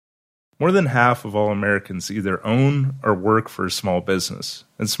More than half of all Americans either own or work for a small business,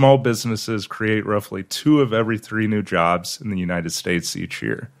 and small businesses create roughly 2 of every 3 new jobs in the United States each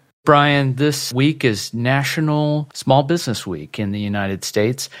year. Brian, this week is National Small Business Week in the United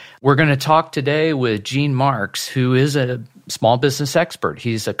States. We're going to talk today with Gene Marks, who is a small business expert.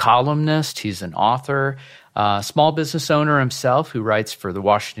 He's a columnist, he's an author, small business owner himself who writes for the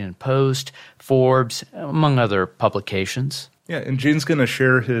Washington Post, Forbes, among other publications. Yeah, and Gene's going to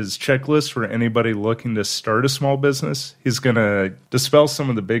share his checklist for anybody looking to start a small business. He's going to dispel some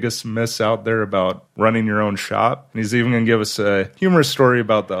of the biggest myths out there about running your own shop. And he's even going to give us a humorous story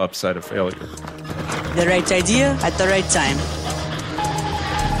about the upside of failure. The right idea at the right time.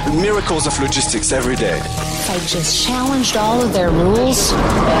 The miracles of logistics every day. I just challenged all of their rules.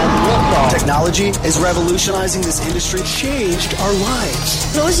 Technology is revolutionizing this industry, changed our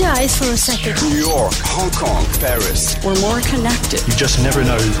lives. Close your eyes for a second. New York, Hong Kong, Paris. We're more connected. You just never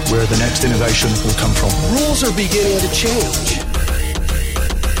know where the next innovation will come from. Rules are beginning to change.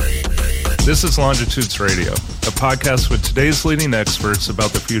 This is Longitudes Radio, a podcast with today's leading experts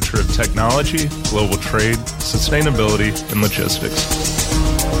about the future of technology, global trade, sustainability, and logistics.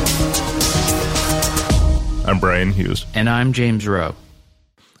 I'm Brian Hughes. And I'm James Rowe.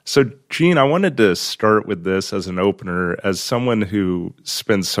 So, Gene, I wanted to start with this as an opener. As someone who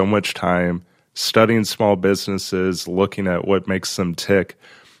spends so much time studying small businesses, looking at what makes them tick,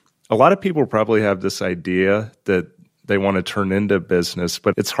 a lot of people probably have this idea that they want to turn into business,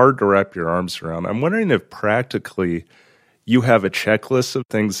 but it's hard to wrap your arms around. I'm wondering if practically you have a checklist of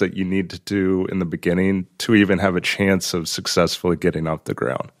things that you need to do in the beginning to even have a chance of successfully getting off the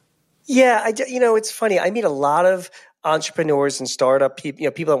ground. Yeah, it's funny. I meet a lot of entrepreneurs and startup people,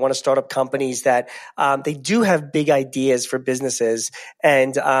 people that want to start up companies that they do have big ideas for businesses.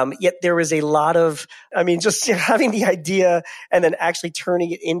 And yet there is a lot of, just having the idea and then actually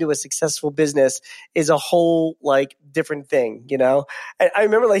turning it into a successful business is a whole different thing, And I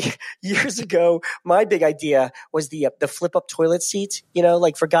remember years ago, my big idea was the flip up toilet seat,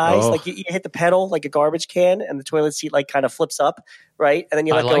 for guys, you hit the pedal like a garbage can and the toilet seat kind of flips up, right? And then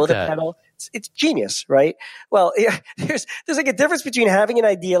you let go of the pedal. It's genius, right? Well, there's a difference between having an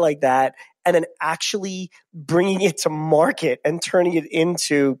idea like that and then actually bringing it to market and turning it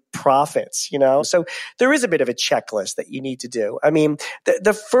into profits, So there is a bit of a checklist that you need to do.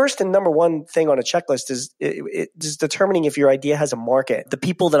 The first and number one thing on a checklist is determining if your idea has a market. The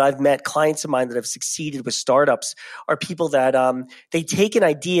people that I've met, clients of mine that have succeeded with startups, are people that they take an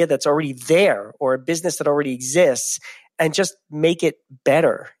idea that's already there or a business that already exists and just make it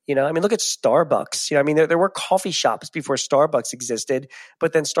better. Look at Starbucks. There were coffee shops before Starbucks existed,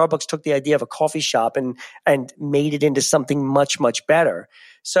 but then Starbucks took the idea of a coffee shop and made it into something much, much better.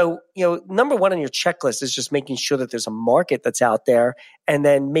 So, number one on your checklist is just making sure that there's a market that's out there, and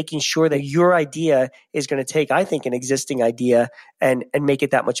then making sure that your idea is going to take, I think, an existing idea and make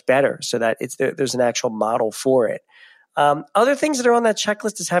it that much better so that there's an actual model for it. Other things that are on that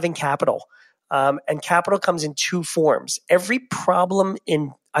checklist is having capital. And capital comes in 2 forms. Every problem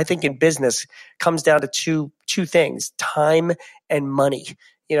in business comes down to two things: time and money.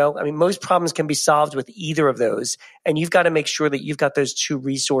 Most problems can be solved with either of those. And you've got to make sure that you've got those 2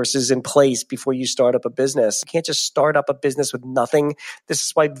 resources in place before you start up a business. You can't just start up a business with nothing. This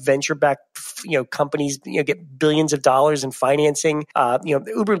is why venture-backed, companies, get billions of dollars in financing.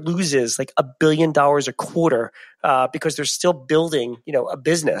 Uber loses $1 billion a quarter because they're still building, a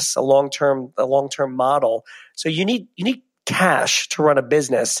business, a long-term model. So you need cash to run a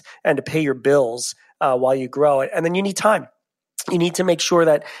business and to pay your bills while you grow it. And then you need time. You need to make sure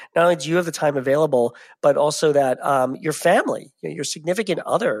that not only do you have the time available, but also that your family, your significant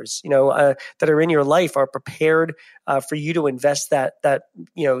others, that are in your life are prepared for you to invest that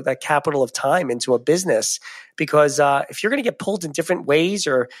capital of time into a business. Because if you're going to get pulled in different ways,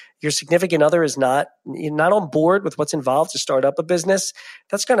 or your significant other is not on board with what's involved to start up a business,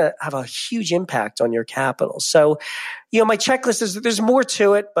 that's going to have a huge impact on your capital. So, my checklist is, there's more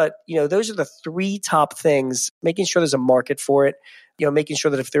to it, but those are the 3 top things: making sure there's a market for it, making sure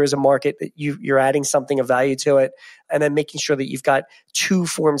that if there is a market that you're adding something of value to it, and then making sure that you've got 2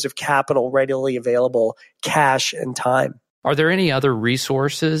 forms of capital readily available: cash and time. Are there any other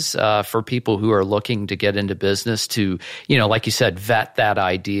resources for people who are looking to get into business to, like you said, vet that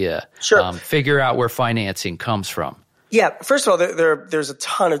idea, Sure. Figure out where financing comes from? Yeah, first of all, there's a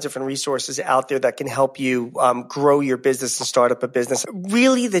ton of different resources out there that can help you grow your business and start up a business.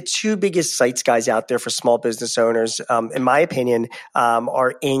 Really, the two biggest sites, guys, out there for small business owners, in my opinion,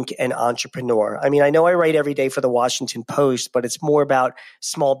 are Inc. and Entrepreneur. I mean, I know I write every day for the Washington Post, but it's more about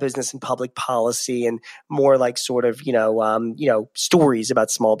small business and public policy and more like sort of, stories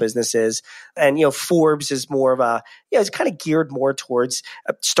about small businesses. And, Forbes is more of a, it's kind of geared more towards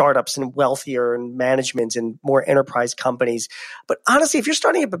startups and wealthier and management and more enterprise companies. But honestly, if you're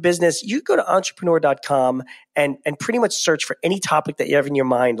starting up a business, you go to entrepreneur.com and pretty much search for any topic that you have in your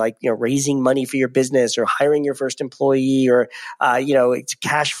mind, like, raising money for your business or hiring your first employee or, it's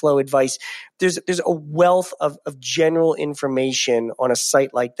cash flow advice. There's a wealth of general information on a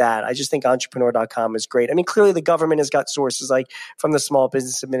site like that. I just think entrepreneur.com is great. I mean, clearly the government has got sources like from the Small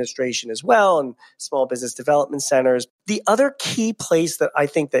Business Administration as well and small business development centers. The other key place that I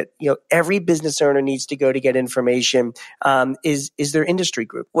think that, every business owner needs to go to get information is their industry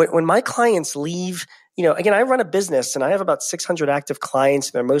group. When my clients leave, again, I run a business and I have about 600 active clients.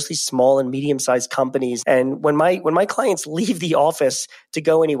 They're mostly small and medium-sized companies. And when my clients leave the office to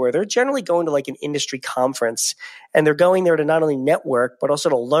go anywhere, they're generally going to like an industry conference, and they're going there to not only network but also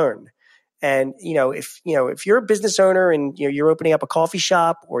to learn. And if you're a business owner and you're opening up a coffee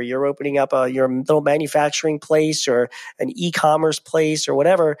shop or you're opening up your little manufacturing place or an e-commerce place or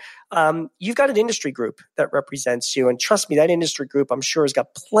whatever, you've got an industry group that represents you. And trust me, that industry group, I'm sure, has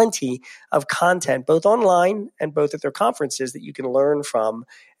got plenty of content, both online and both at their conferences that you can learn from.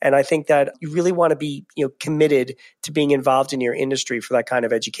 And I think that you really want to be, committed to being involved in your industry for that kind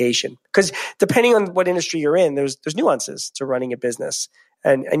of education. Because depending on what industry you're in, there's nuances to running a business.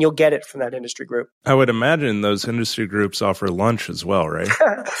 And you'll get it from that industry group. I would imagine those industry groups offer lunch as well, right?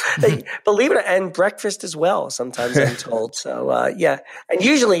 Believe it, and breakfast as well, sometimes I'm told. So, yeah. And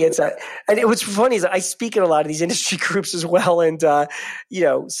usually and what's funny is I speak at a lot of these industry groups as well. And,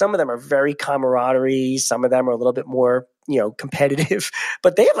 some of them are very camaraderie. Some of them are a little bit more, competitive,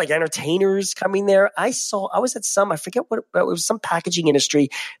 but they have like entertainers coming there. I was at I forget what it was, some packaging industry.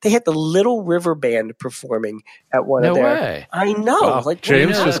 They had the Little River Band performing at one of their. No way. I know. Wow. Like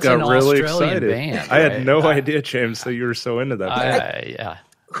James just got really excited. Band, I had no idea, James, that you were so into that. Yeah.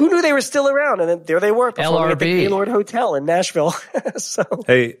 Who knew they were still around? And then there they were performing at the Gaylord Hotel in Nashville. So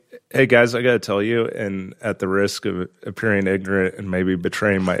Hey guys, I got to tell you, and at the risk of appearing ignorant and maybe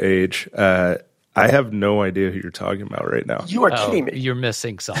betraying my age, I have no idea who you're talking about right now. You are kidding me. You're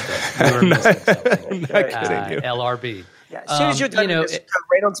missing something. I'm not kidding you. LRB. Yeah, as soon as you're done, just go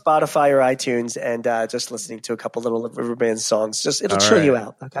right on Spotify or iTunes and just listening to a couple little River Band songs. It'll chill you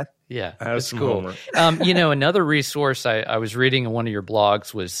out. Okay. Yeah, that's cool. Another resource I was reading in one of your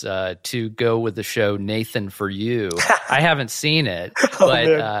blogs was to go with the show Nathan for You. I haven't seen it,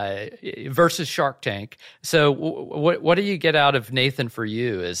 but versus Shark Tank. So, what do you get out of Nathan for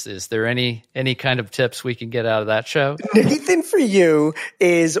You? Is there any kind of tips we can get out of that show? Nathan for You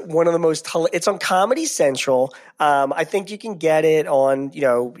is one of the most. It's on Comedy Central. I think you can get it on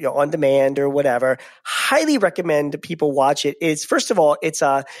on demand or whatever. Highly recommend people watch it. It's first of all, it's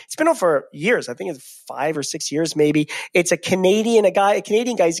been on for years. I think it's 5 or 6 years maybe. It's a Canadian guy.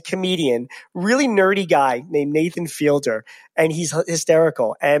 He's a comedian, really nerdy guy named Nathan Fielder, and he's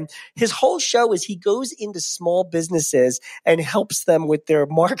hysterical. And his whole show is he goes into small businesses and helps them with their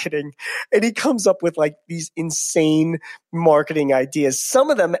marketing, and he comes up with like these insane marketing ideas.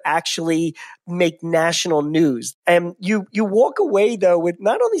 Some of them actually make national news. And you walk away though with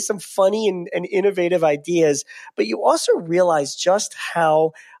not only some funny and innovative ideas, but you also realize just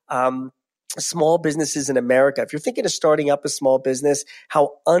how small businesses in America, if you're thinking of starting up a small business,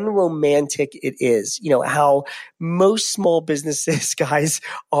 how unromantic it is. How most small businesses, guys,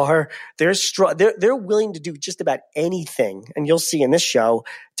 they're willing to do just about anything. And you'll see in this show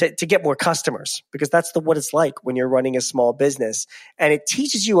to get more customers, because that's what it's like when you're running a small business. And it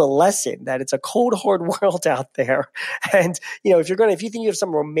teaches you a lesson that it's a cold, hard world out there. And, if you think you have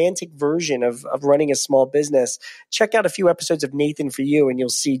some romantic version of running a small business, check out a few episodes of Nathan for You, and you'll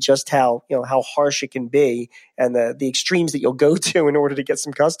see just how harsh it can be and the extremes that you'll go to in order to get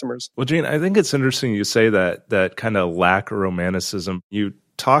some customers. Well, Gene, I think it's interesting you say that kind of lack of romanticism. You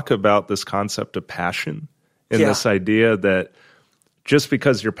talk about this concept of passion and this idea that just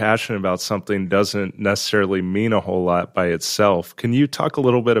because you're passionate about something doesn't necessarily mean a whole lot by itself. Can you talk a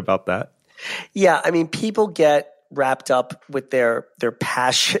little bit about that? Yeah, I mean, people get wrapped up with their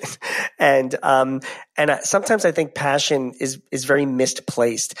passion, and sometimes I think passion is very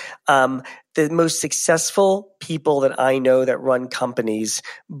misplaced. The most successful people that I know that run companies,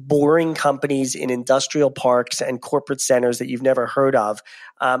 boring companies in industrial parks and corporate centers that you've never heard of,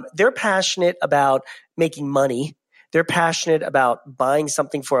 they're passionate about making money. They're passionate about buying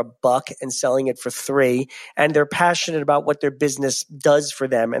something for $1 and selling it for $3. And they're passionate about what their business does for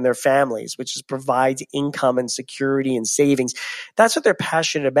them and their families, which is provides income and security and savings. That's what they're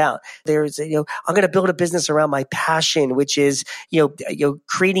passionate about. There's, I'm going to build a business around my passion, which is,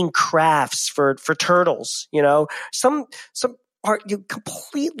 creating crafts for turtles, some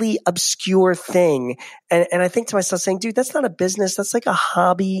completely obscure thing. And I think to myself saying, dude, that's not a business. That's like a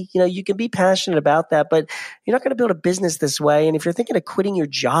hobby. You can be passionate about that, but you're not going to build a business this way. And if you're thinking of quitting your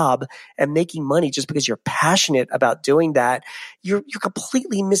job and making money just because you're passionate about doing that, you're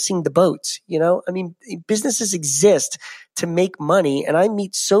completely missing the boat. Businesses exist to make money. And I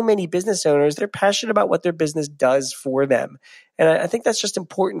meet so many business owners, they're passionate about what their business does for them. And I think that's just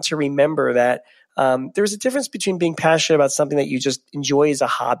important to remember that there's a difference between being passionate about something that you just enjoy as a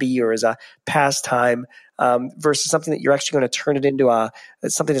hobby or as a pastime versus something that you're actually going to turn it into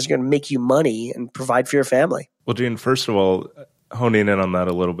something that's going to make you money and provide for your family. Well, Gene, first of all, honing in on that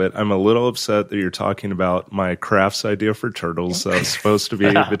a little bit, I'm a little upset that you're talking about my crafts idea for turtles. That was supposed to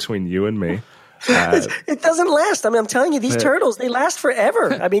be between you and me. It doesn't last. I'm telling you, these turtles, they last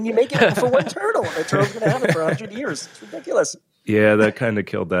forever. You make it for one turtle. The turtle's going to have it for 100 years. It's ridiculous. Yeah, that kind of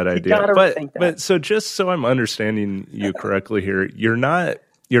killed that idea. But so just so I'm understanding you correctly here, you're not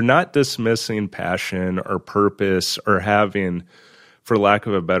dismissing passion or purpose or having, for lack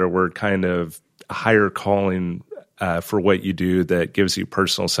of a better word, kind of a higher calling for what you do that gives you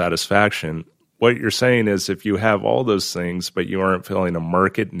personal satisfaction. What you're saying is if you have all those things, but you aren't filling a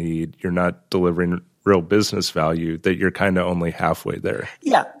market need, you're not delivering real business value, that you're kind of only halfway there.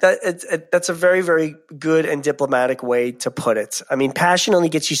 Yeah, that's a very, very good and diplomatic way to put it. Passion only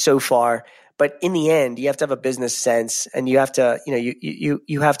gets you so far, but in the end, you have to have a business sense, and you have to,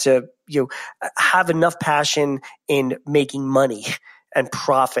 you have to have enough passion in making money and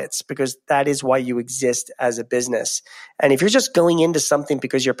profits, because that is why you exist as a business. And if you're just going into something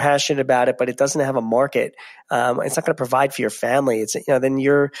because you're passionate about it, but it doesn't have a market, it's not going to provide for your family. It's, then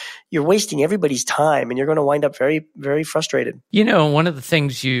you're wasting everybody's time, and you're going to wind up very, very frustrated. One of the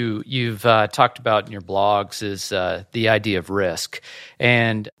things you've talked about in your blogs is the idea of risk.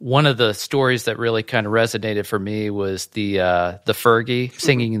 And one of the stories that really kind of resonated for me was the Fergie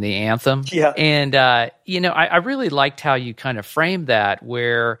singing the anthem. Yeah. And I really liked how you kind of framed that,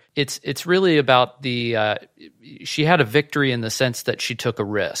 where it's really about she had a victory in the sense that she took a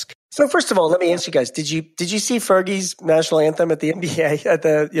risk. So first of all, let me ask you guys: Did you see Fergie's national anthem at the NBA at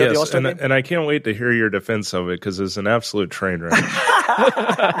the yes, the All-Star game? And I can't wait to hear your defense of it, because it's an absolute train wreck.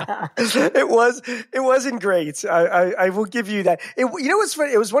 It wasn't great. I will give you that. What's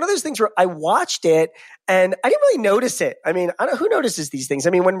funny? It was one of those things where I watched it and I didn't really notice it. I don't know who notices these things.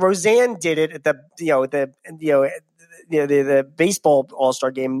 When Roseanne did it at the baseball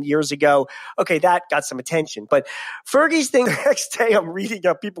All-Star game years ago, okay, that got some attention. But Fergie's thing, the next day I'm reading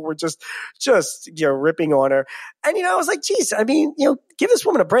up, people were just ripping on her. And, I was like, geez, give this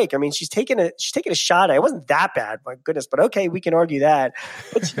woman a break. She's taking a shot at it. It wasn't that bad, my goodness, but okay, we can argue that.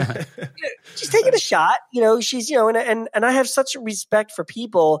 But she's taking a shot, she's, and I have such respect for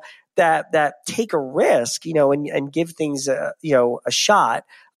people that take a risk, and give things, a shot.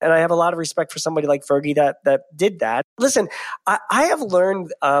 And I have a lot of respect for somebody like Fergie that did that. Listen, I have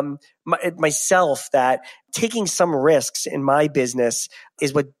learned myself that taking some risks in my business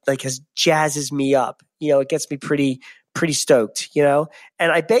is what jazzes me up. It gets me pretty stoked,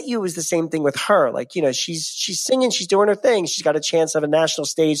 and I bet you it was the same thing with her. She's singing, she's doing her thing. She's got a chance of a national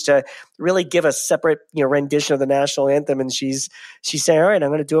stage to really give a separate, rendition of the national anthem. And she's saying, all right, I'm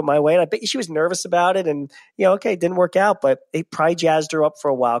going to do it my way. And I bet you she was nervous about it, and, okay, it didn't work out, but it probably jazzed her up for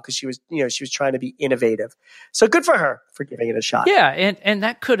a while because she was trying to be innovative. So good for her for giving it a shot. Yeah. And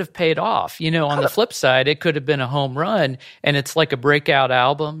that could have paid off, on the flip side, it could have been a home run, and it's like a breakout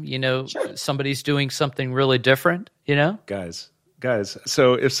album, Sure. Somebody's doing something really different, Guys,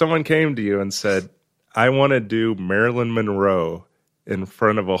 so if someone came to you and said, I want to do Marilyn Monroe in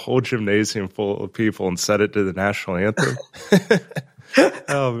front of a whole gymnasium full of people and set it to the national anthem.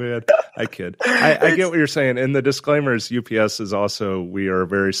 Oh, man, I kid. I get what you're saying. And the disclaimer is UPS is also, we are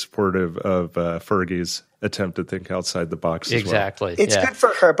very supportive of Fergie's attempt to think outside the box as well. Exactly. It's good for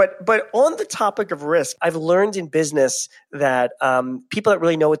her. But on the topic of risk, I've learned in business that people that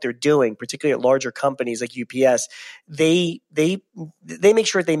really know what they're doing, particularly at larger companies like UPS, they make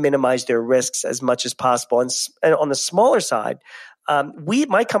sure they minimize their risks as much as possible. And on the smaller side,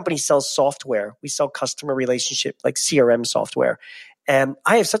 my company sells software. We sell customer relationship, like CRM software. And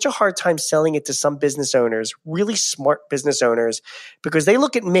I have such a hard time selling it to some business owners, really smart business owners, because they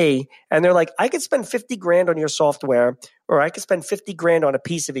look at me and they're like, I could spend $50,000 on your software, or I could spend $50,000 on a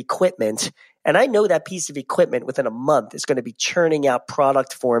piece of equipment, And I know that piece of equipment within a month is going to be churning out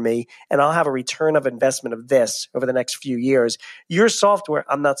product for me, and I'll have a return of investment of this over the next few years. Your software,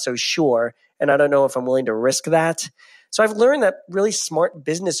 I'm not so sure, and I don't know if I'm willing to risk that. So I've learned that really smart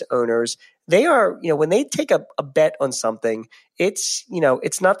business owners, they are, when they take a bet on something, it's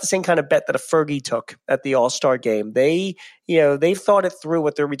not the same kind of bet that a Fergie took at the All-Star game. They've thought it through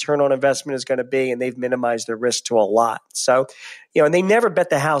what their return on investment is going to be, and they've minimized their risk to a lot. So, and they never bet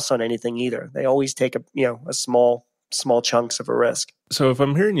the house on anything either. They always take a small chunks of a risk. So if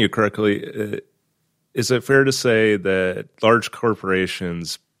I'm hearing you correctly, is it fair to say that large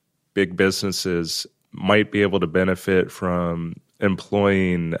corporations, big businesses might be able to benefit from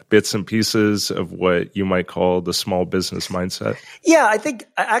employing bits and pieces of what you might call the small business mindset? Yeah, I think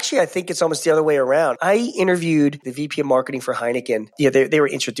it's almost the other way around. I interviewed the VP of marketing for Heineken. They were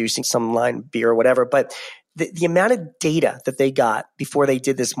introducing some line of beer or whatever, but the amount of data that they got before they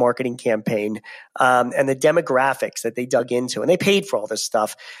did this marketing campaign, and the demographics that they dug into, and they paid for all this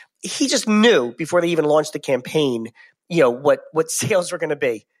stuff. He just knew before they even launched the campaign, what sales were going to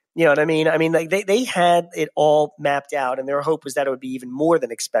be. You know what I mean? I mean, like they had it all mapped out, and their hope was that it would be even more than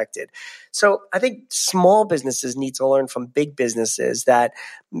expected. So I think small businesses need to learn from big businesses that,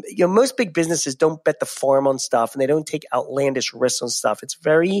 most big businesses don't bet the farm on stuff, and they don't take outlandish risks on stuff. It's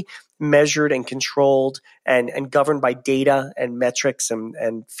very measured and controlled and governed by data and metrics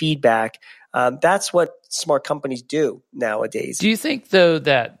and feedback. That's what smart companies do nowadays. Do you think, though,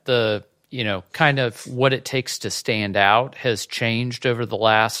 that the kind of what it takes to stand out has changed over the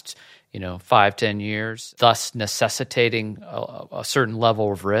last, 5-10 years, thus necessitating a certain level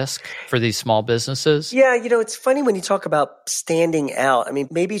of risk for these small businesses? Yeah, it's funny when you talk about standing out. I mean,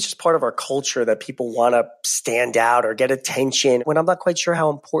 maybe it's just part of our culture that people want to stand out or get attention, when I'm not quite sure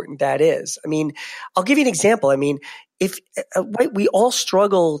how important that is. I mean, I'll give you an example. I mean, if we all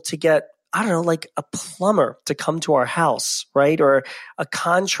struggle to get, I don't know, like a plumber to come to our house, right? Or a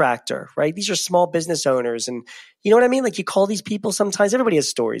contractor, right? These are small business owners. And you know what I mean? Like you call these people sometimes, everybody has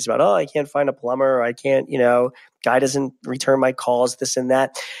stories about, I can't find a plumber, or I can't, guy doesn't return my calls, this and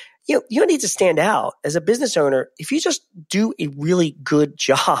that. You need to stand out as a business owner. If you just do a really good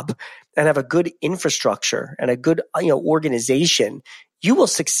job and have a good infrastructure and a good, organization, you will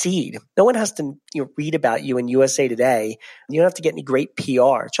succeed. No one has to read about you in USA Today. You don't have to get any great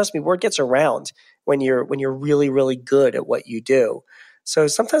PR. Trust me, word gets around when you're really, really good at what you do. So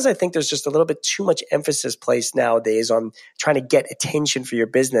sometimes I think there's just a little bit too much emphasis placed nowadays on trying to get attention for your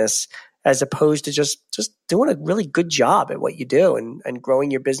business, as opposed to just doing a really good job at what you do and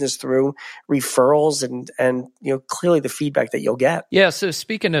growing your business through referrals and clearly the feedback that you'll get. Yeah. So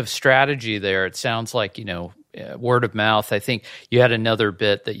speaking of strategy there, it sounds like, word of mouth. I think you had another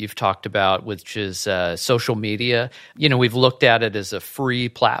bit that you've talked about, which is social media. We've looked at it as a free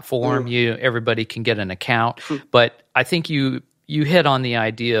platform. Everybody can get an account, but I think you hit on the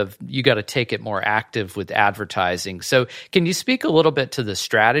idea of you got to take it more active with advertising. So can you speak a little bit to the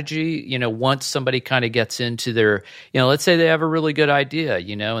strategy? Once somebody kind of gets into their, let's say they have a really good idea,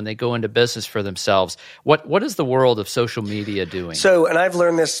 and they go into business for themselves. What is the world of social media doing? So, and I've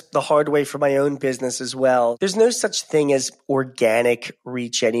learned this the hard way for my own business as well. There's no such thing as organic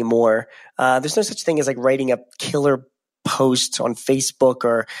reach anymore. There's no such thing as like writing a killer post on Facebook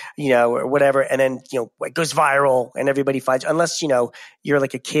or whatever, and then it goes viral and everybody finds, unless you're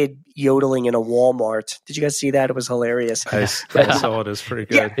like a kid yodeling in a Walmart. Did you guys see that? It was hilarious. I saw it. It's pretty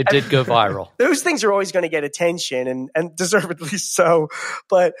good. Yeah, it did go viral. Those things are always going to get attention and deservedly so.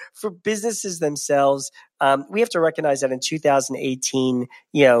 But for businesses themselves, we have to recognize that in 2018,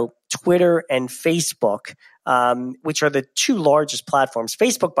 Twitter and Facebook, which are the two largest platforms.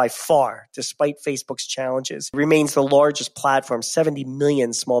 Facebook by far, despite Facebook's challenges, remains the largest platform, 70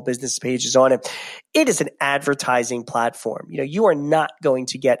 million small business pages on it. It is an advertising platform. You are not going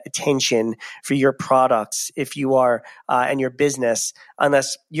to get attention for your products if you are, and your business,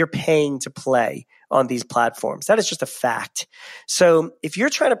 unless you're paying to play on these platforms. That is just a fact. So if you're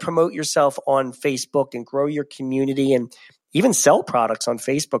trying to promote yourself on Facebook and grow your community and even sell products on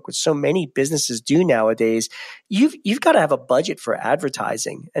Facebook, which so many businesses do nowadays, you've got to have a budget for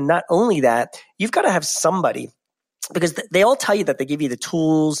advertising. And not only that, you've got to have somebody, because they all tell you that they give you the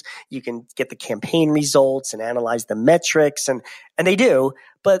tools, you can get the campaign results and analyze the metrics, and they do.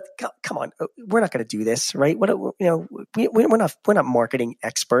 But come on, we're not going to do this, right? We're not marketing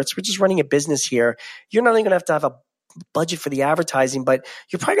experts. We're just running a business here. You're not only going to have a budget for the advertising, but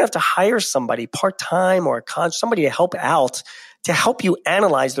you're probably gonna have to hire somebody part-time or somebody to help out, to help you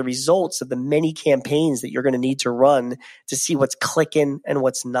analyze the results of the many campaigns that you're going to need to run to see what's clicking and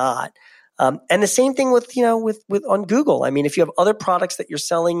what's not. And the same thing with on Google. I mean, if you have other products that you're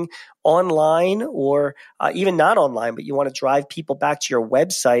selling online or even not online, but you want to drive people back to your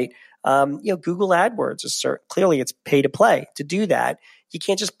website, Google AdWords is clearly it's pay to play to do that. You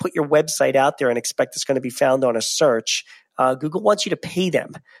can't just put your website out there and expect it's going to be found on a search. Google wants you to pay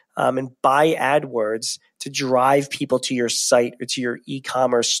them and buy AdWords to drive people to your site or to your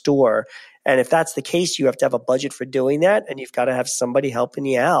e-commerce store. And if that's the case, you have to have a budget for doing that, and you've got to have somebody helping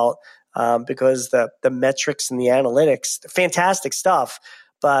you out because the metrics and the analytics, fantastic stuff.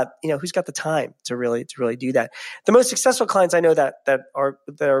 But who's got the time to really do that? The most successful clients I know that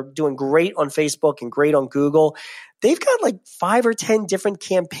are doing great on Facebook and great on Google, they've got like 5 or 10 different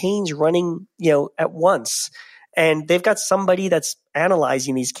campaigns running, at once. And they've got somebody that's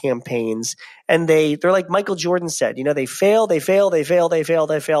analyzing these campaigns, and they're like Michael Jordan said, they fail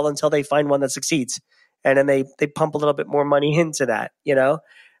until they find one that succeeds. And then they pump a little bit more money into that,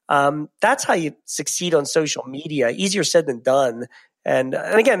 That's how you succeed on social media. Easier said than done. And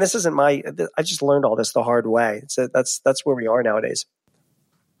again, this isn't I just learned all this the hard way. So that's where we are nowadays.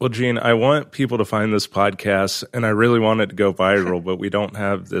 Well, Gene, I want people to find this podcast, and I really want it to go viral, but we don't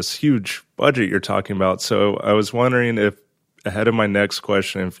have this huge budget you're talking about. So I was wondering if, ahead of my next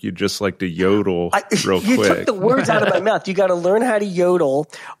question, if you'd just like to yodel real quick. You took the words out of my mouth. You got to learn how to yodel.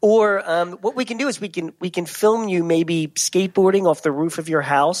 Or what we can do is we can film you maybe skateboarding off the roof of your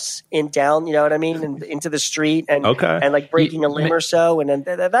house and down, you know what I mean, and into the street and like breaking a limb or so. And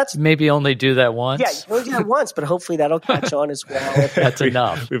then that's maybe only do that once. Yeah, you only do that once, but hopefully that'll catch on as well. That's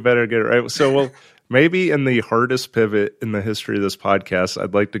enough. We better get it right. So maybe in the hardest pivot in the history of this podcast,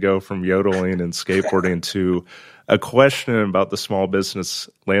 I'd like to go from yodeling and skateboarding to a question about the small business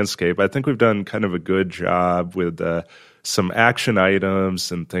landscape. I think we've done kind of a good job with some action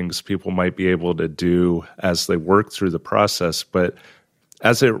items and things people might be able to do as they work through the process. But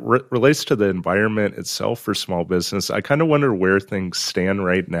as it relates to the environment itself for small business, I kind of wonder where things stand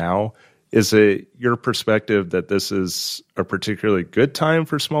right now. Is it your perspective that this is a particularly good time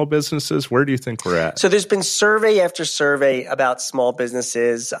for small businesses? Where do you think we're at? So there's been survey after survey about small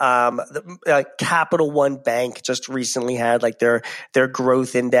businesses. Capital One Bank just recently had like their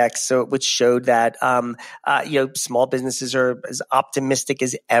growth index, which showed that small businesses are as optimistic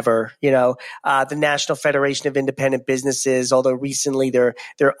as ever. The National Federation of Independent Businesses, although recently their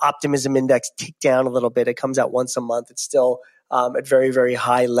optimism index ticked down a little bit. It comes out once a month. It's still at very, very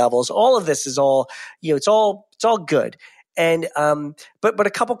high levels. All of this is it's all good. And, but a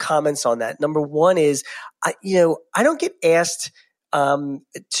couple comments on that. Number one is, I don't get asked,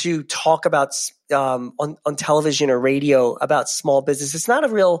 to talk about, on television or radio about small business. It's not a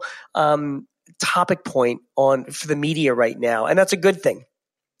real, topic point for the media right now. And that's a good thing,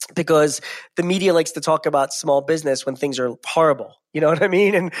 because the media likes to talk about small business when things are horrible. You know what I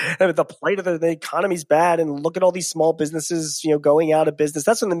mean? And the plight of the economy's bad, and look at all these small businesses, going out of business.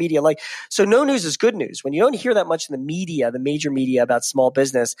 That's when the media so no news is good news. When you don't hear that much in the media, the major media, about small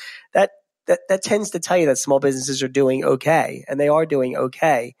business, that tends to tell you that small businesses are doing okay, and they are doing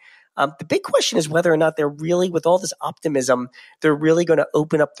okay. The big question is whether or not they're really, with all this optimism, they're really going to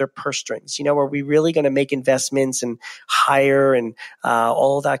open up their purse strings. Are we really going to make investments and hire and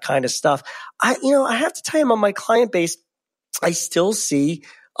all of that kind of stuff? I have to tell you, on my client base, I still see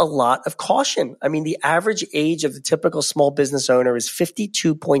a lot of caution. I mean, the average age of the typical small business owner is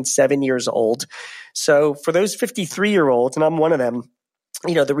 52.7 years old. So for those 53-year-olds, and I'm one of them,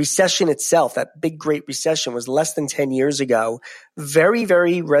 the recession itself, that big great recession, was less than 10 years ago, very,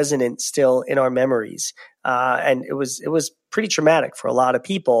 very resonant still in our memories. And it was pretty traumatic for a lot of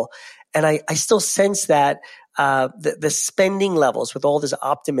people. And I still sense that the spending levels with all this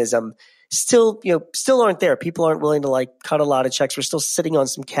optimism still aren't there. People aren't willing to cut a lot of checks. We're still sitting on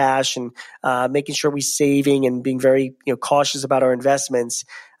some cash and making sure we're saving and being very cautious about our investments,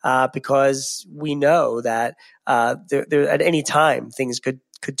 because we know that there at any time things could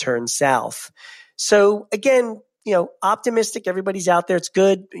turn south. So again, optimistic. Everybody's out there. It's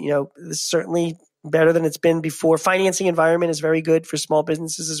good. It's certainly better than it's been before. Financing environment is very good for small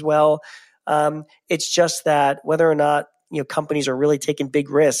businesses as well. It's just that whether or not companies are really taking big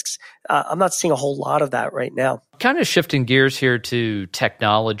risks, I'm not seeing a whole lot of that right now. Kind of shifting gears here to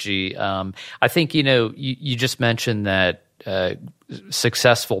technology. I think, you just mentioned that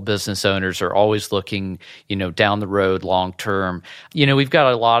successful business owners are always looking, down the road, long term. We've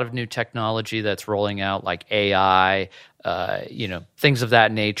got a lot of new technology that's rolling out, like AI, things of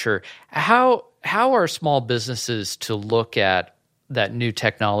that nature. How are small businesses to look at that new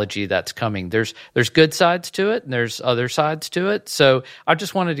technology that's coming. There's good sides to it and there's other sides to it. So I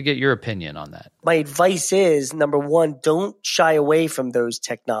just wanted to get your opinion on that. My advice is, number one, don't shy away from those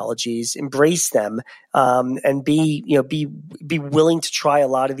technologies, embrace them, and be willing to try a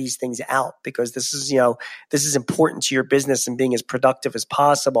lot of these things out, because this is important to your business and being as productive as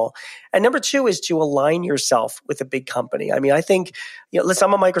possible. And number two is to align yourself with a big company. I mean, I think, listen,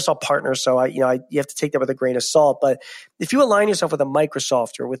 I'm a Microsoft partner, so you have to take that with a grain of salt. But if you align yourself with a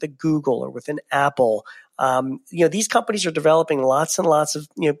Microsoft or with a Google or with an Apple, these companies are developing lots and lots of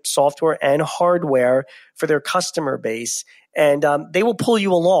software and hardware for their customer base, and they will pull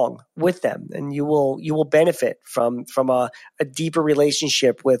you along with them, and you will benefit from a deeper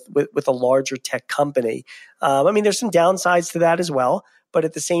relationship with a larger tech company. There's some downsides to that as well, but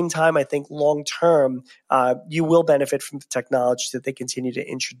at the same time, I think long term, you will benefit from the technology that they continue to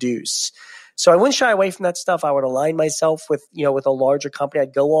introduce. So I wouldn't shy away from that stuff. I would align myself with a larger company.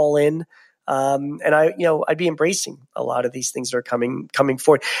 I'd go all in. And I'd be embracing a lot of these things that are coming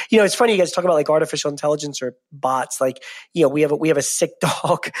forward. It's funny, you guys talk about like artificial intelligence or bots. Like, we have a sick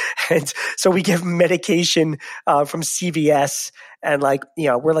dog, and so we give medication from CVS, and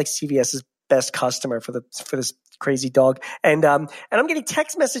we're like CVS's best customer for this crazy dog. And I'm getting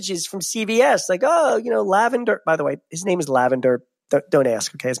text messages from CVS like, Lavender. By the way, his name is Lavender. Don't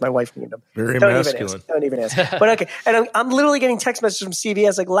ask, okay? As my wife named him. Very masculine. Don't even ask. But okay, and I'm literally getting text messages from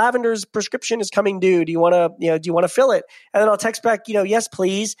CVS like, Lavender's prescription is coming due. Do you want to fill it? And then I'll text back, yes,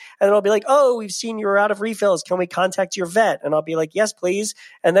 please. And then I'll be like, oh, we've seen you're out of refills. Can we contact your vet? And I'll be like, yes, please.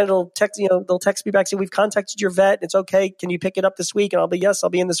 And then they'll text me back saying, we've contacted your vet. It's okay. Can you pick it up this week? And I'll be, yes, I'll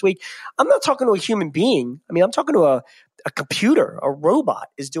be in this week. I'm not talking to a human being. I'm talking to a computer. A robot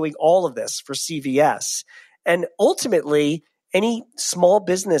is doing all of this for CVS. And ultimately, any small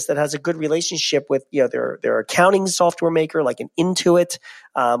business that has a good relationship with their accounting software maker, like an Intuit,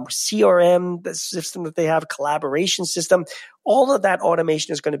 CRM, the system that they have, collaboration system, all of that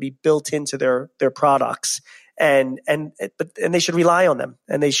automation is going to be built into their products, and they should rely on them,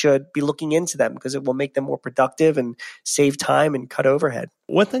 and they should be looking into them, because it will make them more productive and save time and cut overhead.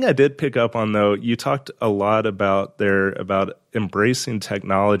 One thing I did pick up on, though, you talked a lot about embracing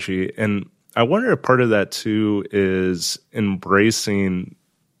technology, and I wonder if part of that, too, is embracing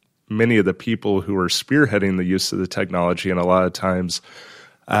many of the people who are spearheading the use of the technology. And a lot of times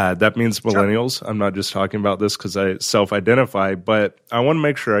that means millennials. Sure. I'm not just talking about this because I self-identify, but I want to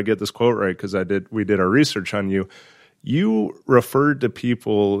make sure I get this quote right, because we did our research on you. You referred to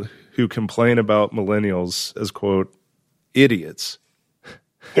people who complain about millennials as, quote, idiots.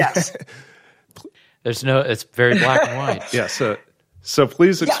 Yes. It's very black and white. Yeah, So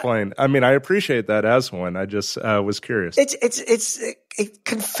please explain. Yeah. I appreciate that as one. I just was curious. It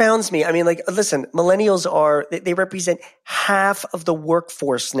confounds me. Listen, millennials they represent half of the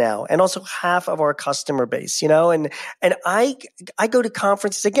workforce now, and also half of our customer base, and I go to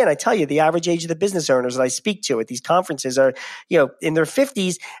conferences. Again, I tell you, the average age of the business owners that I speak to at these conferences are, in their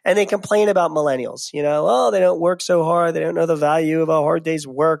 50s, and they complain about millennials, oh, they don't work so hard. They don't know the value of a hard day's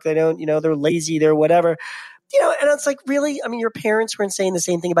work. They don't, they're lazy, they're whatever. And it's like, really? Your parents weren't saying the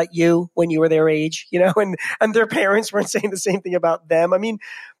same thing about you when you were their age, and their parents weren't saying the same thing about them.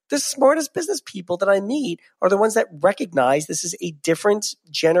 The smartest business people that I meet are the ones that recognize this is a different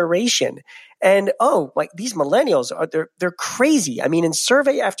generation. And these millennials they're crazy. In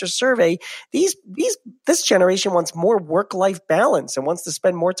survey after survey, this generation wants more work-life balance and wants to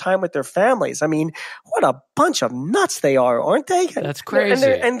spend more time with their families. What a bunch of nuts they are, aren't they? That's crazy.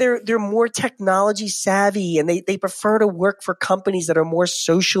 And they're more technology savvy, and they prefer to work for companies that are more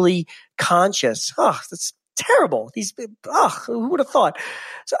socially conscious. That's terrible. Who would have thought?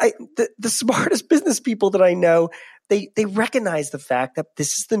 So the smartest business people that I know, they recognize the fact that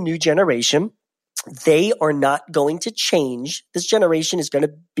this is the new generation. They are not going to change. This generation is going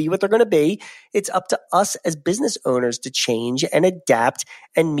to be what they're going to be. It's up to us as business owners to change and adapt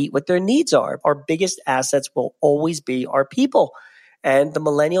and meet what their needs are. Our biggest assets will always be our people. And the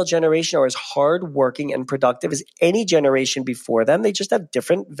millennial generation are as hardworking and productive as any generation before them. They just have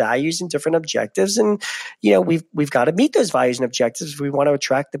different values and different objectives. And, we've got to meet those values and objectives if we want to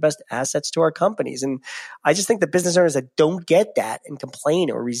attract the best assets to our companies. And I just think the business owners that don't get that and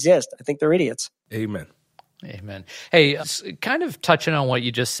complain or resist, I think they're idiots. Amen. Hey, kind of touching on what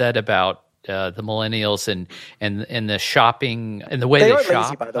you just said about the millennials and the shopping and the way they shop.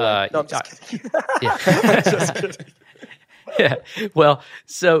 Lazy, by the way. No, I'm just kidding. Yeah. I'm just kidding. Yeah. Well,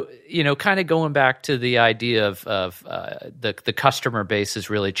 so, kind of going back to the idea of the customer base is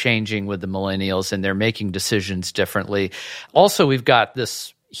really changing with the millennials, and they're making decisions differently. Also, we've got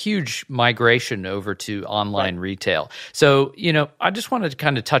this huge migration over to online retail. So, I just wanted to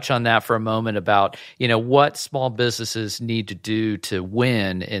kind of touch on that for a moment about, what small businesses need to do to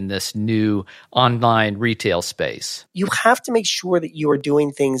win in this new online retail space. You have to make sure that you are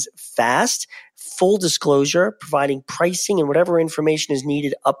doing things fast, full disclosure, providing pricing and whatever information is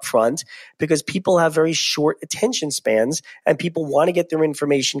needed upfront, because people have very short attention spans and people want to get their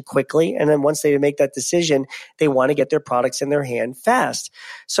information quickly. And then once they make that decision, they want to get their products in their hand fast.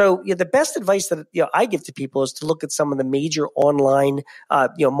 So the best advice that I give to people is to look at some of the major online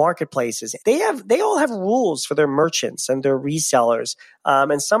marketplaces. They all have rules for their merchants and their resellers.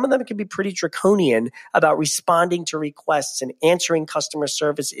 And some of them can be pretty draconian about responding to requests and answering customer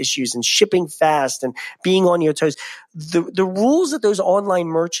service issues and shipping fast and being on your toes. The rules that those online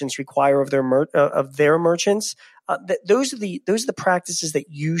merchants require of their merchants, those are the practices that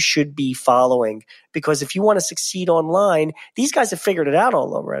you should be following. Because if you want to succeed online, these guys have figured it out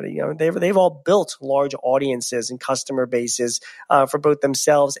all already. They've all built large audiences and customer bases for both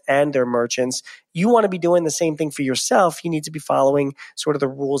themselves and their merchants. You want to be doing the same thing for yourself. You need to be following sort of the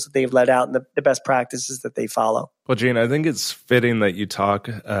rules that they've let out and the best practices that they follow. Well, Gene, I think it's fitting that you talk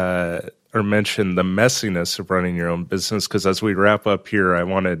or mention the messiness of running your own business, because as we wrap up here, I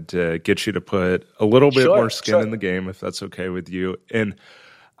wanted to get you to put a little bit more skin in the game, if that's okay with you. And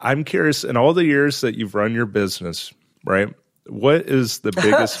I'm curious, in all the years that you've run your business, right, what is the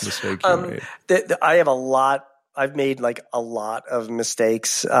biggest mistake you made? I have a lot. I've made like a lot of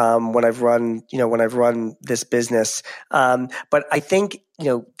mistakes when I've run this business. But I think,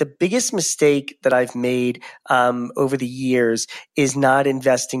 the biggest mistake that I've made over the years is not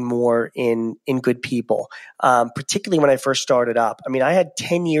investing more in good people, particularly when I first started up. I mean, I had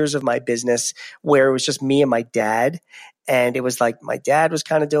 10 years of my business where it was just me and my dad. And it was like my dad was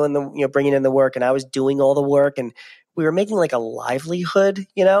kind of doing the, bringing in the work, and I was doing all the work, and we were making like a livelihood,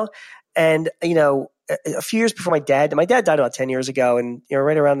 and, a few years before my dad died about 10 years ago. And,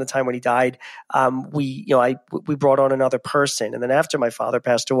 right around the time when he died, we brought on another person. And then after my father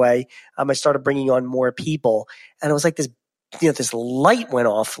passed away, I started bringing on more people. And it was like this, this light went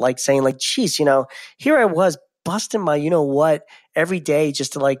off, like saying like, geez, here I was busting my, every day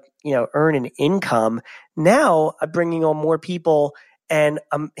just to earn an income. Now I'm bringing on more people and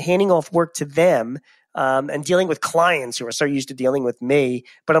I'm handing off work to them, and dealing with clients who are so used to dealing with me,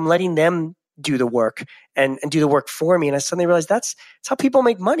 but I'm letting them do the work and do the work for me. And I suddenly realized that's how people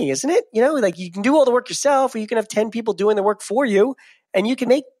make money, isn't it? Like you can do all the work yourself, or you can have 10 people doing the work for you and you can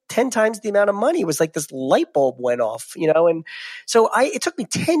make 10 times the amount of money. It was like this light bulb went off, and so it took me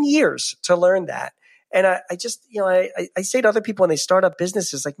 10 years to learn that. And I just, I say to other people when they start up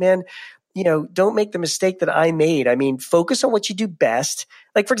businesses, like, man, don't make the mistake that I made. I mean, focus on what you do best.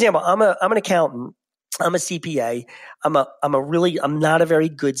 Like, for example, I'm an accountant. I'm a CPA. I'm not a very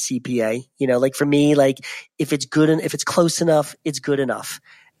good CPA. Like for me, like if it's good and if it's close enough, it's good enough.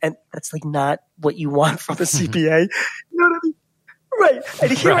 And that's like not what you want from a CPA. You know what I mean? Right.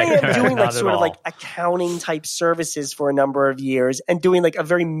 And here I am doing like sort of like accounting type services for a number of years and doing like a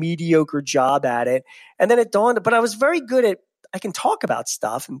very mediocre job at it. And then it dawned, but I was very good at, I can talk about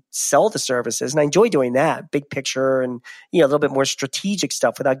stuff and sell the services. And I enjoy doing that big picture and, a little bit more strategic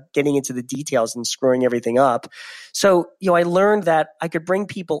stuff without getting into the details and screwing everything up. So, I learned that I could bring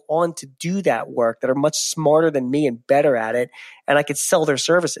people on to do that work that are much smarter than me and better at it. And I could sell their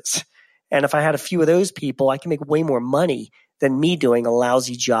services. And if I had a few of those people, I can make way more money than me doing a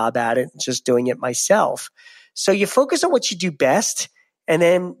lousy job at it, just doing it myself. So you focus on what you do best, and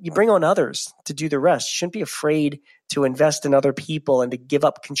then you bring on others to do the rest. You shouldn't be afraid to invest in other people and to give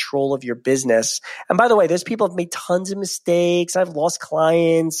up control of your business. And by the way, those people have made tons of mistakes. I've lost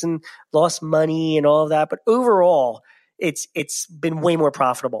clients and lost money and all of that. But overall, it's been way more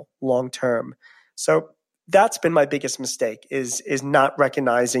profitable long term. So that's been my biggest mistake is not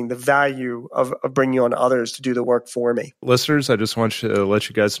recognizing the value of bringing on others to do the work for me. Listeners, I just want to let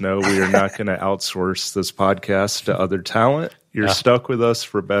you guys know we are not going to outsource this podcast to other talent. You're stuck with us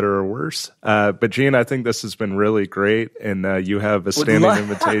for better or worse. But Gene, I think this has been really great. And you have a standing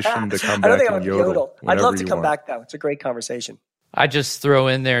invitation to come back and yodel. I'd love to come back, though. It's a great conversation. I just throw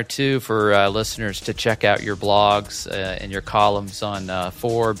in there, too, for listeners to check out your blogs and your columns on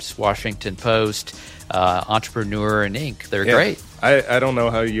Forbes, Washington Post, Entrepreneur, and Inc. They're great. I don't know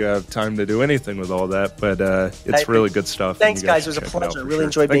how you have time to do anything with all that, but it's really good stuff. Thanks, guys. It was a pleasure. Really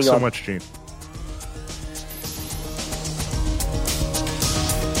enjoyed being on. Thanks so much, Gene.